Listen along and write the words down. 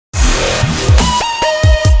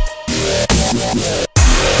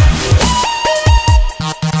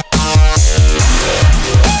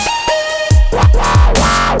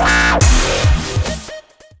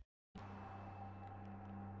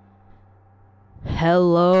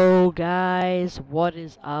Hello guys, what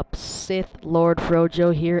is up? Sith Lord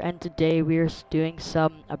Frojo here, and today we are doing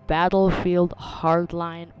some Battlefield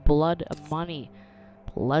Hardline Blood Money.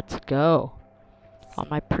 Let's go. On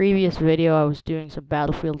my previous video I was doing some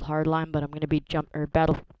Battlefield Hardline, but I'm gonna be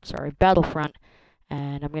Battlefront,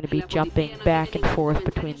 and I'm gonna be jumping back and forth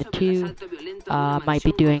between the two. Might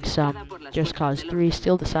be doing some Just Cause 3,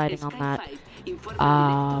 still deciding on that.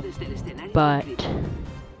 But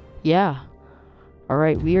yeah.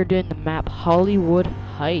 Alright, we are doing the map Hollywood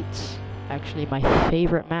Heights. Actually, my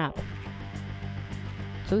favorite map.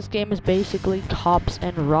 So this game is basically cops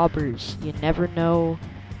and robbers. You never know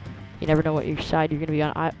what your side you're gonna be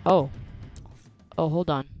on. Oh, hold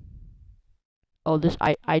on. Oh,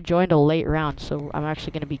 I joined a late round, so I'm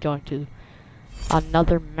actually gonna be going to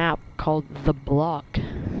another map called The Block.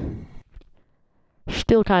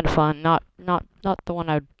 Still kind of fun. Not the one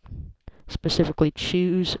I'd specifically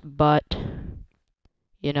choose, but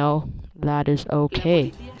you know, that is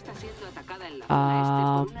okay.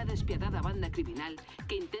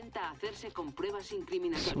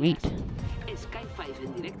 Sweet.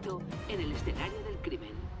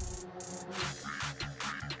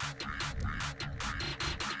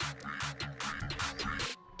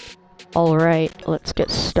 Alright, let's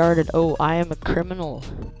get started. Oh, I am a criminal.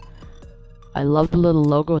 I love the little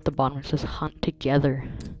logo at the bottom which says Hunt Together.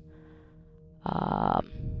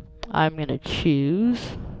 I'm gonna choose.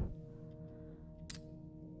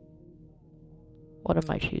 What am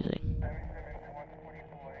I choosing?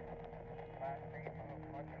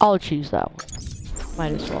 I'll choose that one.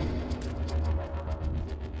 Might as well.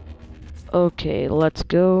 Okay, let's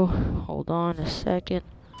go. Hold on a second.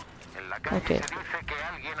 Okay.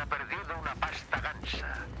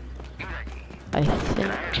 I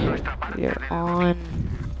think we are on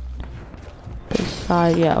this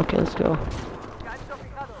side. Yeah, okay, let's go.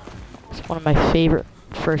 It's one of my favorite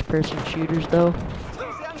first-person shooters, though.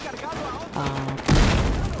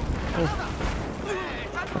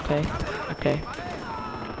 Okay, okay.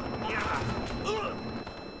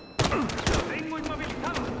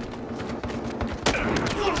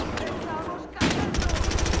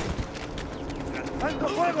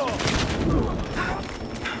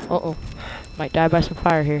 Uh-oh. Might die by some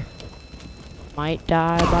fire here. Might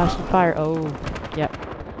die by some fire. Oh, yep.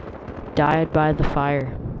 Died by the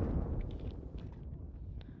fire.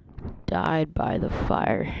 Died by the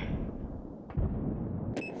fire.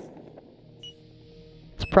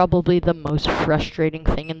 It's probably the most frustrating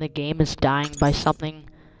thing in the game, is dying by something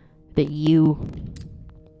that you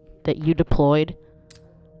deployed.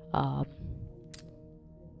 But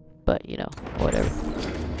you know, whatever.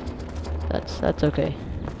 That's okay.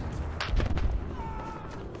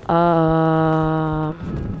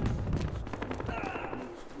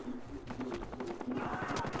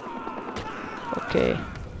 Okay.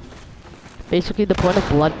 Basically, the point of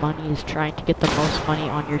blood money is trying to get the most money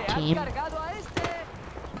on your team,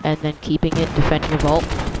 and then keeping it, defending your vault.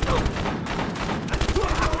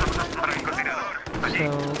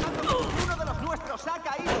 So,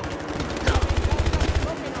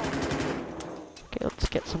 okay, let's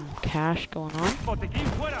get some cash going on.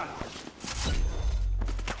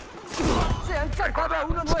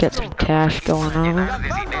 Let's get some cash going on.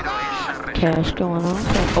 Cash going on.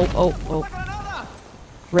 Oh.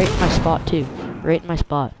 Right in my spot, too. Right in my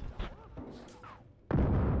spot.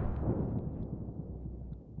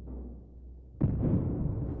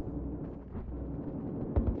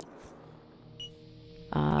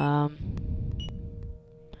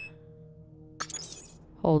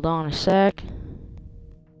 Hold on a sec.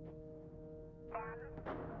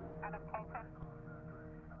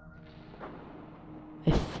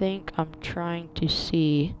 I think I'm trying to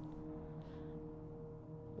see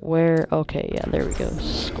where. Okay, yeah, there we go.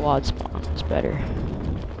 Squad spawn is better.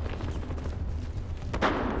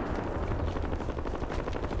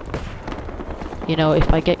 You know,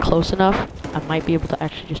 if I get close enough, I might be able to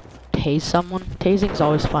actually just tase someone. Tasing's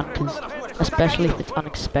always fun, especially if it's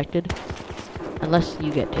unexpected. Unless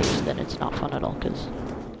you get tased, then it's not fun at all, because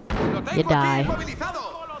you die.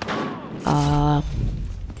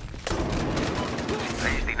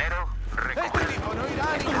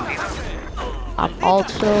 I'm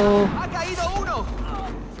also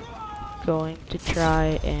going to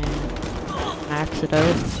try and max it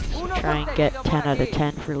out. So try and get 10 out of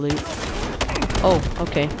 10 for loot. Oh,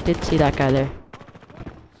 okay. Didn't see that guy there.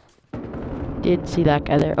 Didn't see that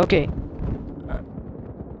guy there. Okay.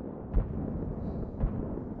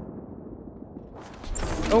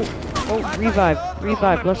 Oh, revive.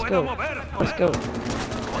 Let's go. Oh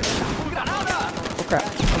crap.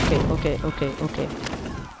 Okay.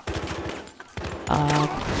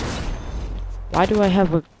 Why do I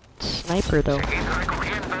have a sniper though?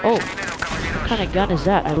 Oh, what kind of gun is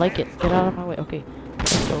that? I like it. Get out of my way. Okay,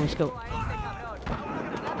 let's go, let's go.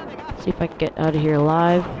 See if I can get out of here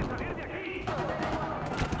alive.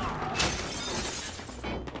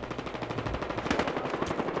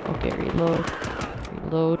 Okay, reload.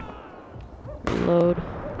 Reload. Reload.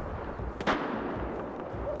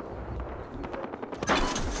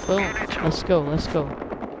 Boom. Let's go, let's go.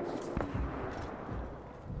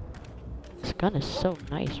 This gun is so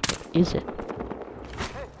nice. What is it?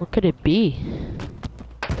 What could it be?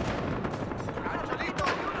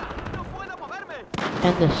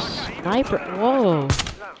 And the sniper. Whoa.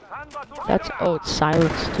 That's. Oh, it's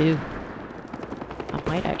silence too. I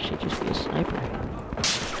might actually just be a sniper.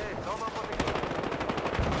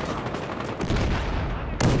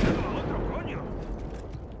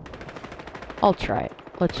 I'll try it.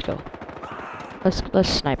 Let's go. Let's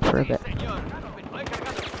snipe for a bit.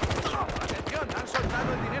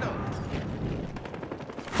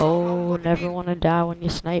 Oh, never wanna die when you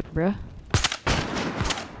snipe, bruh.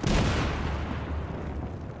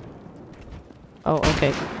 Oh,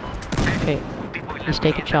 okay. Okay. He's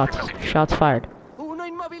taking shots. Shots fired.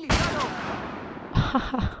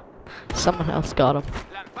 Someone else got him.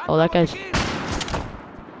 Oh, that guy's...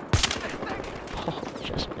 Oh,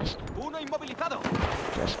 just missed.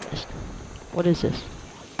 Just missed. What is this?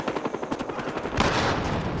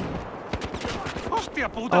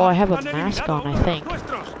 Oh, I have a mask on, I think.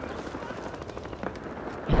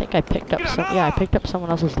 I think I picked up some... Yeah, I picked up someone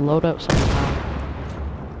else's loadout somehow.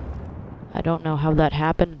 I don't know how that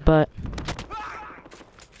happened, but...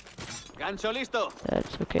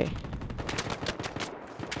 That's okay.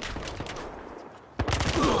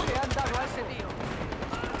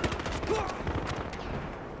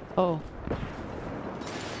 Oh.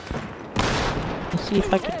 Let's see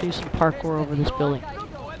if I can do some parkour over this building.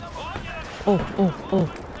 Oh, oh, oh.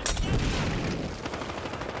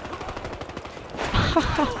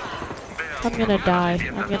 I'm gonna die.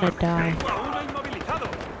 I'm gonna die.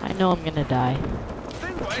 I know I'm gonna die.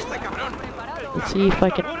 Let's see if I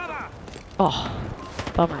can... Oh.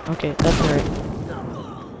 Bummer. Okay, that's alright.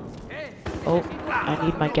 Oh, I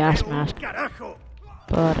need my gas mask.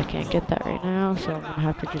 But I can't get that right now, so I'm gonna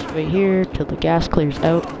have to just wait here till the gas clears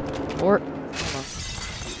out. Or... Hold on.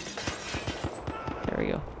 There we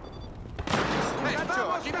go.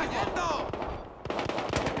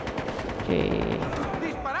 Okay.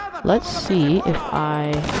 Let's see if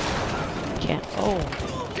I can... Oh,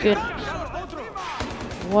 goodness.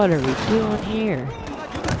 What are we doing here?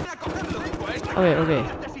 Okay, okay.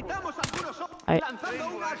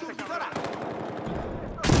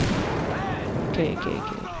 Okay, okay,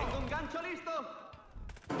 okay.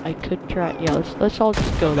 I could try... Yeah, let's all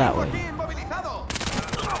just go that way.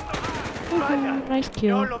 Woohoo, nice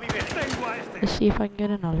kill. Let's see if I can get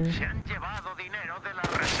another.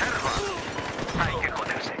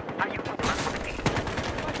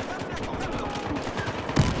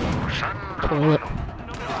 Toilet.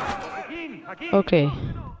 Okay.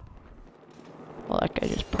 Well, that guy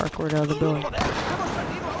just parkoured out of the building.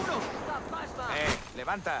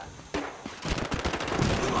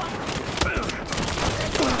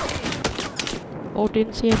 Oh,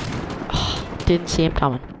 didn't see him. Oh, didn't see him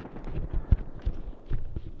coming.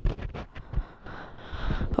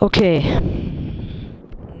 Okay.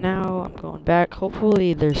 Now I'm going back.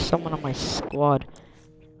 Hopefully there's someone on my squad.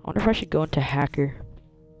 I wonder if I should go into hacker.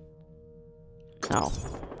 No.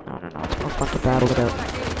 No, no, no. It's more fun to battle it out.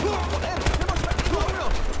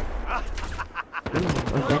 Ooh,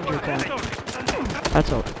 Avenger guy.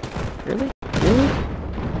 That's all. Really? Really?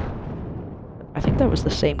 I think that was the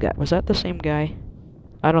same guy. Was that the same guy?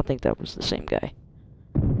 I don't think that was the same guy.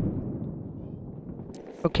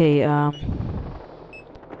 Okay,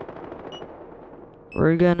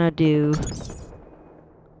 we're gonna do...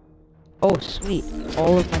 Oh, sweet.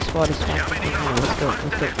 All of my squad is fine. Let's go,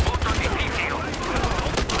 let's go.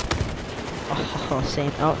 Oh,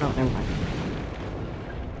 same. Oh, no, never mind.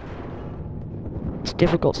 It's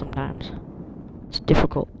difficult sometimes. It's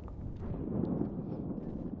difficult.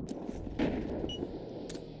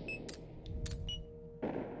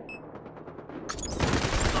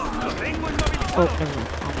 Oh, never mind.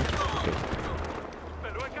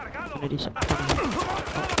 I'm gonna do something funny.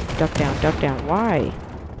 Oh, duck down, duck down. Why?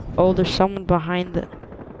 Oh, there's someone behind the...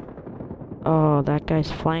 Oh, that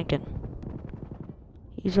guy's flanking.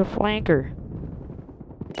 He's a flanker.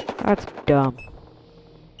 That's dumb.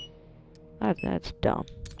 That's dumb.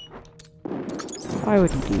 Why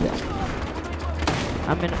would you do that?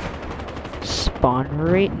 I'm gonna spawn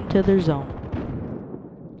right into their zone.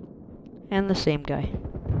 And the same guy.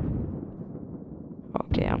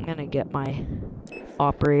 Okay, I'm I'm gonna get my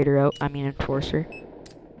operator out, I mean enforcer.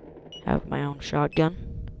 Have my own shotgun.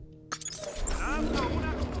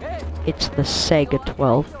 It's the Sega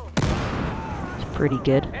 12. It's pretty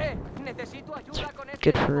good. It's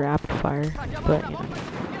good for rapid fire, but you know,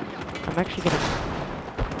 I'm actually gonna...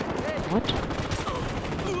 What?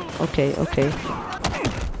 Okay, okay.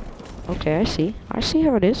 Okay, I see. I see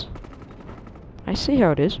how it is. I see how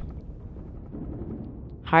it is.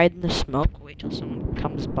 Hide in the smoke, wait till someone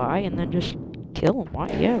comes by, and then just kill them. Why?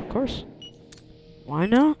 Yeah, of course. Why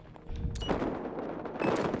not?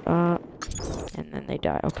 And then they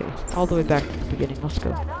die. Okay, all the way back to the beginning. Let's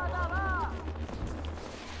go.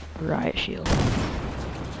 Riot shield.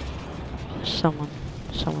 Someone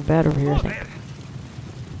bad over here, I think.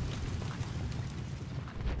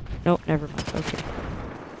 Nope, never mind. Okay.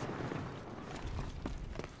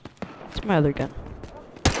 It's my other gun.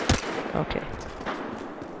 Okay.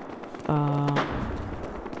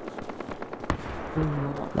 Ooh,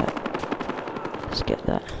 I want that. Let's get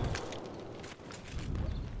that.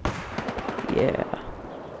 Yeah.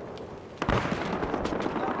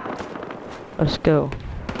 Let's go.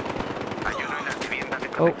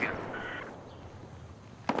 Oh.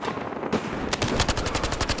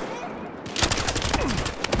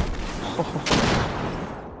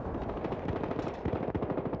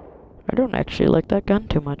 I don't actually like that gun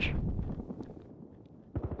too much.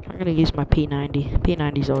 I'm gonna use my P90.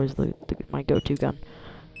 P90 is always my go-to gun.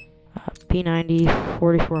 P90,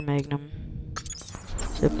 44 Magnum,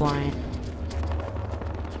 zipline.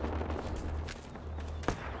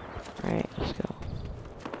 Alright, let's go.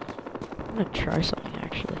 I'm gonna try something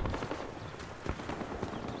actually.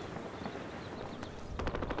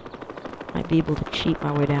 Might be able to cheat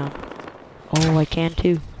my way down. Oh, I can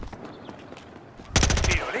too.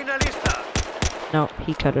 No,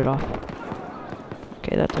 he cut it off.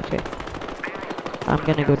 Okay, that's okay. I'm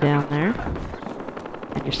gonna go down there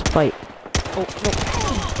and just fight. Oh, no.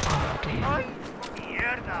 Oh, okay.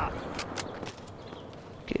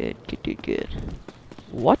 Good.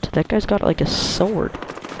 What? That guy's got like a sword.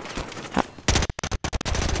 How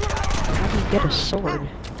do you get a sword?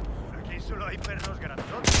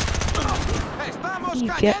 How do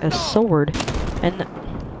you get a sword? And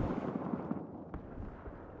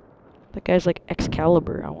that guy's like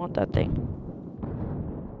Excalibur. I want that thing.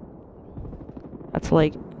 That's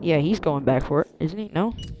like, yeah, he's going back for it, isn't he?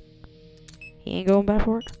 No? He ain't going back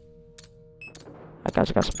for it? That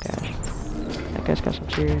guy's got some cash. That guy's got some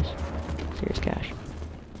serious cash.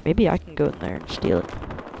 Maybe I can go in there and steal it.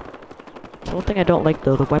 The one thing I don't like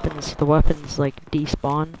though, the weapons like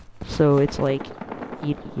despawn, so it's like,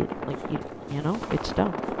 you know, it's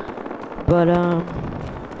dumb. But,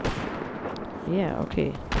 yeah,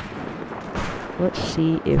 okay. Let's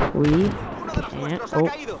see if we can, oh.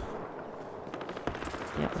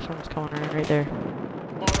 Yeah, someone's coming around right there.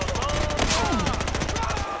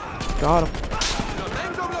 Got him.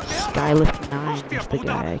 Skylift 9 is the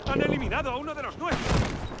guy I killed.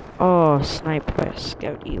 Oh, sniped by a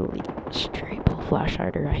Scout Elite Strable Flash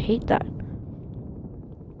Hider. I hate that.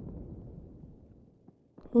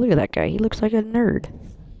 Look at that guy. He looks like a nerd.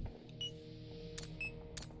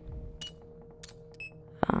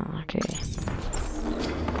 Okay.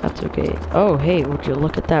 That's okay. Oh, hey, would you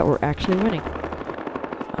look at that? We're actually winning.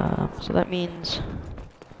 So that means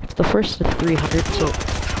it's the first to 300, so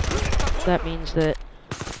that means that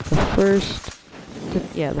the first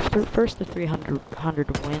to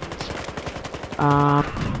 300 wins.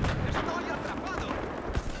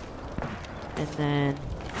 And then,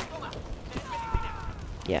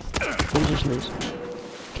 yeah, losers lose.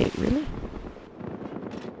 Okay, really?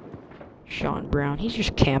 Sean Brown, he's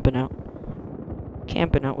just camping out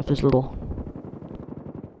with his little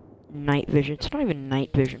night vision. It's not even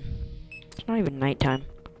night vision. It's not even nighttime.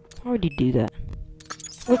 Why would you do that?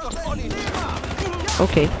 What?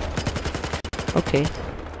 Okay. Okay.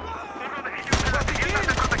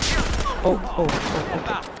 Oh, okay.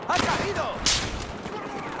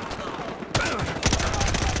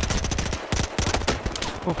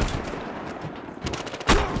 Oh.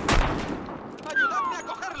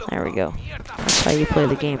 There we go. That's how you play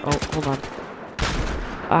the game. Oh, hold on.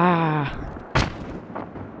 Ah.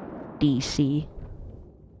 DC.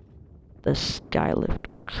 The Skylift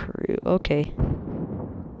crew. Okay.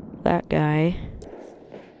 That guy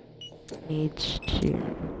needs to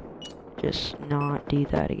just not do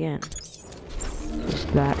that again. Because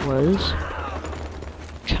that was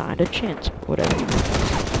kinda chance, but whatever.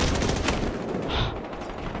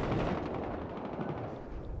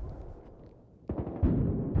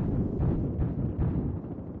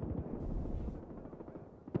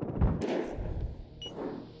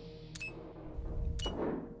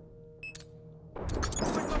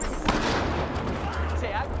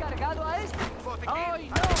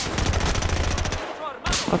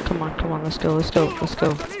 Oh, come on, let's go.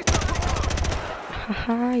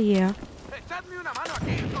 Haha, yeah.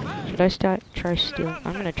 Should I try stealing?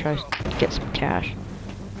 I'm gonna try to get some cash.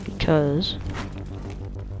 Because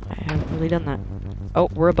I haven't really done that. Oh,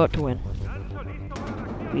 we're about to win.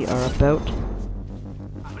 We are about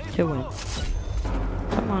to win.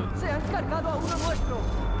 Come on.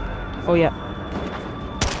 Oh yeah.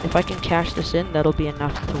 If I can cash this in, that'll be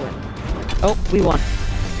enough to win. Oh, we won.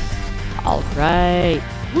 Alright.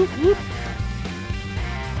 Whoop whoop.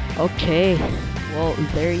 Okay. Well,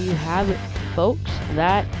 there you have it, folks.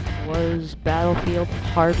 That was Battlefield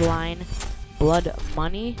Hardline Blood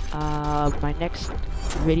Money. My next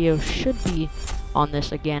video should be on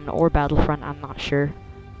this again, or Battlefront, I'm not sure.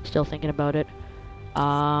 Still thinking about it.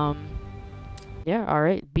 Yeah,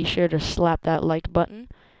 alright. Be sure to slap that like button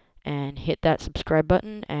and hit that subscribe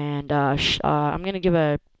button. And I'm gonna give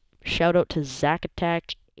a shout out to Zack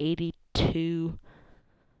Attack 82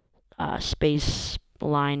 space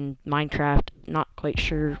line Minecraft. Not quite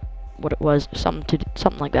sure what it was. Something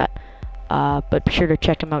like that. But be sure to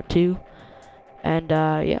check him out too. And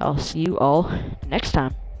yeah, I'll see you all next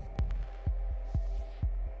time.